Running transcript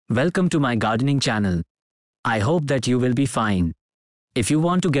Welcome to my gardening channel. I hope that you will be fine. If you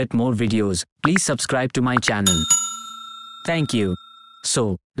want to get more videos, please subscribe to my channel. Thank you.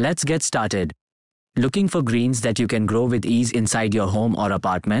 So, let's get started. Looking for greens that you can grow with ease inside your home or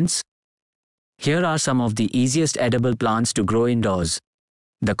apartments? Here are some of the easiest edible plants to grow indoors.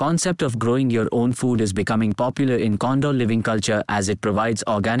 The concept of growing your own food is becoming popular in condo living culture as it provides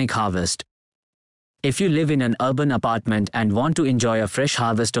organic harvest. If you live in an urban apartment and want to enjoy a fresh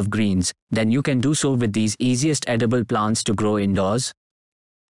harvest of greens, then you can do so with these easiest edible plants to grow indoors.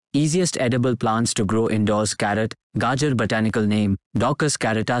 Easiest edible plants to grow indoors: carrot, gajar botanical name, Daucus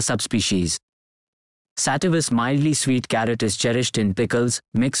carota subspecies. Sativus mildly sweet carrot is cherished in pickles,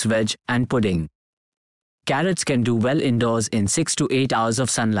 mixed veg, and pudding. Carrots can do well indoors in 6 to 8 hours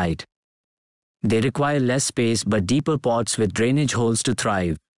of sunlight. They require less space but deeper pots with drainage holes to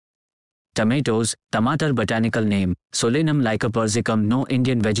thrive. Tomatoes, Tomatar botanical name, Solanum lycopersicum. No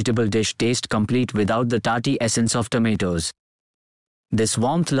Indian vegetable dish tastes complete without the tarty essence of tomatoes. This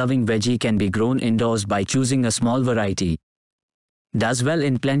warmth-loving veggie can be grown indoors by choosing a small variety. Does well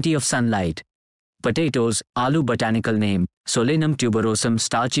in plenty of sunlight. Potatoes, Aloo botanical name, Solanum tuberosum.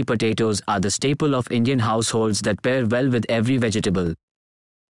 Starchy potatoes are the staple of Indian households that pair well with every vegetable.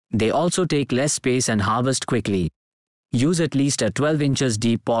 They also take less space and harvest quickly. Use at least a 12 inches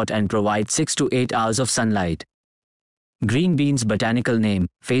deep pot and provide 6 to 8 hours of sunlight. Green beans botanical name,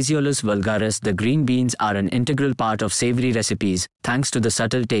 Phaseolus vulgaris. The green beans are an integral part of savory recipes, thanks to the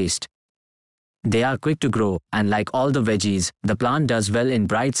subtle taste. They are quick to grow, and like all the veggies, the plant does well in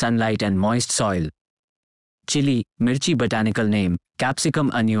bright sunlight and moist soil. Chili, Mirchi botanical name,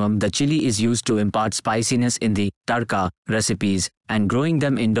 Capsicum annuum. The chili is used to impart spiciness in the tadka recipes, and growing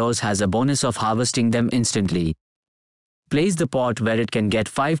them indoors has a bonus of harvesting them instantly. Place the pot where it can get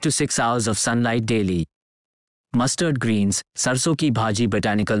 5 to 6 hours of sunlight daily. Mustard greens, Sarson ki bhaji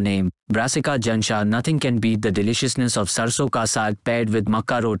botanical name, Brassica jansha. Nothing can beat the deliciousness of sarson ka saag paired with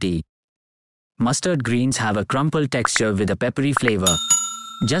makka roti. Mustard greens have a crumpled texture with a peppery flavor.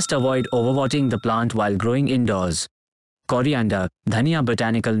 Just avoid overwatering the plant while growing indoors. Coriander, Dhania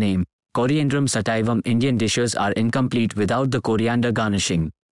botanical name, Coriandrum sativum. Indian dishes are incomplete without the coriander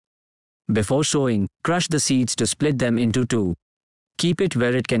garnishing. Before sowing, crush the seeds to split them into two. Keep it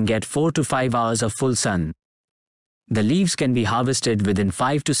where it can get 4 to 5 hours of full sun. The leaves can be harvested within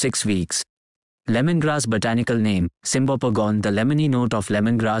 5 to 6 weeks. Lemongrass botanical name, Cymbopogon. The lemony note of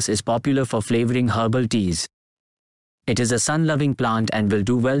lemongrass is popular for flavoring herbal teas. It is a sun-loving plant and will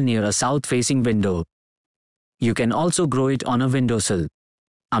do well near a south-facing window. You can also grow it on a windowsill.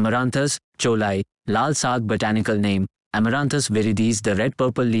 Amaranthus, Cholai, Lal Saag botanical name, Amaranthus viridis. The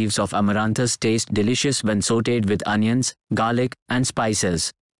red-purple leaves of amaranthus taste delicious when sautéed with onions, garlic, and spices.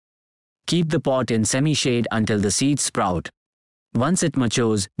 Keep the pot in semi-shade until the seeds sprout. Once it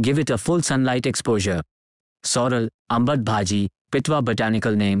matures, give it a full sunlight exposure. Sorrel, Ambat bhaji, Pitwa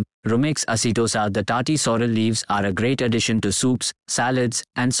botanical name, Rumex acetosa. The tarty sorrel leaves are a great addition to soups, salads,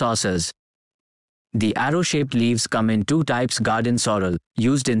 and sauces. The arrow-shaped leaves come in two types: garden sorrel,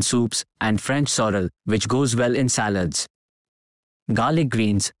 used in soups, and French sorrel, which goes well in salads. Garlic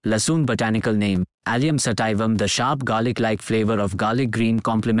greens, Lasoon botanical name, Allium sativum. The sharp garlic-like flavor of garlic green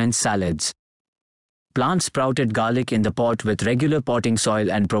complements salads. Plant sprouted garlic in the pot with regular potting soil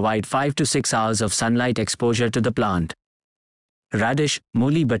and provide 5 to 6 hours of sunlight exposure to the plant. Radish,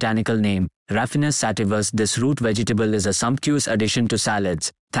 Mooli botanical name, Raphanus sativus. This root vegetable is a sumptuous addition to salads,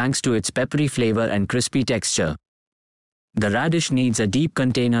 thanks to its peppery flavor and crispy texture. The radish needs a deep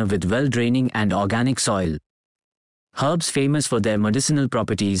container with well-draining and organic soil. Herbs famous for their medicinal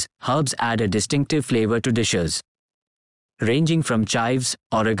properties, herbs add a distinctive flavor to dishes. Ranging from chives,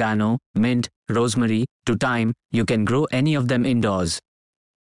 oregano, mint, rosemary, to thyme, you can grow any of them indoors.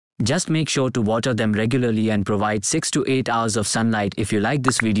 Just make sure to water them regularly and provide 6 to 8 hours of sunlight. If you like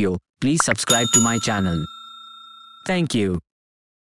this video, please subscribe to my channel. Thank you.